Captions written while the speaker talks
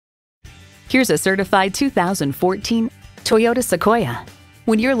Here's a certified 2014 Toyota Sequoia.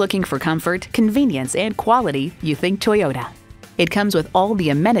 When you're looking for comfort, convenience, and quality, you think Toyota. It comes with all the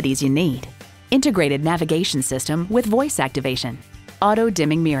amenities you need. Integrated navigation system with voice activation,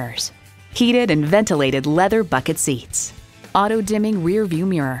 auto-dimming mirrors, heated and ventilated leather bucket seats, auto-dimming rear view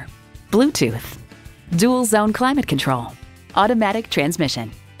mirror, Bluetooth, dual-zone climate control, automatic transmission,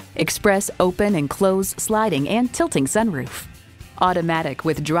 express open and close sliding and tilting sunroof, automatic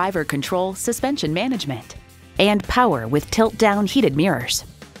with driver control suspension management, and power with tilt-down heated mirrors.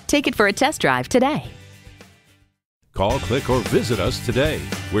 Take it for a test drive today. Call, click, or visit us today.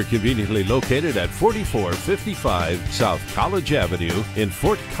 We're conveniently located at 4455 South College Avenue in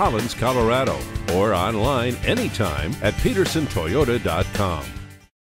Fort Collins, Colorado, or online anytime at petersontoyota.com.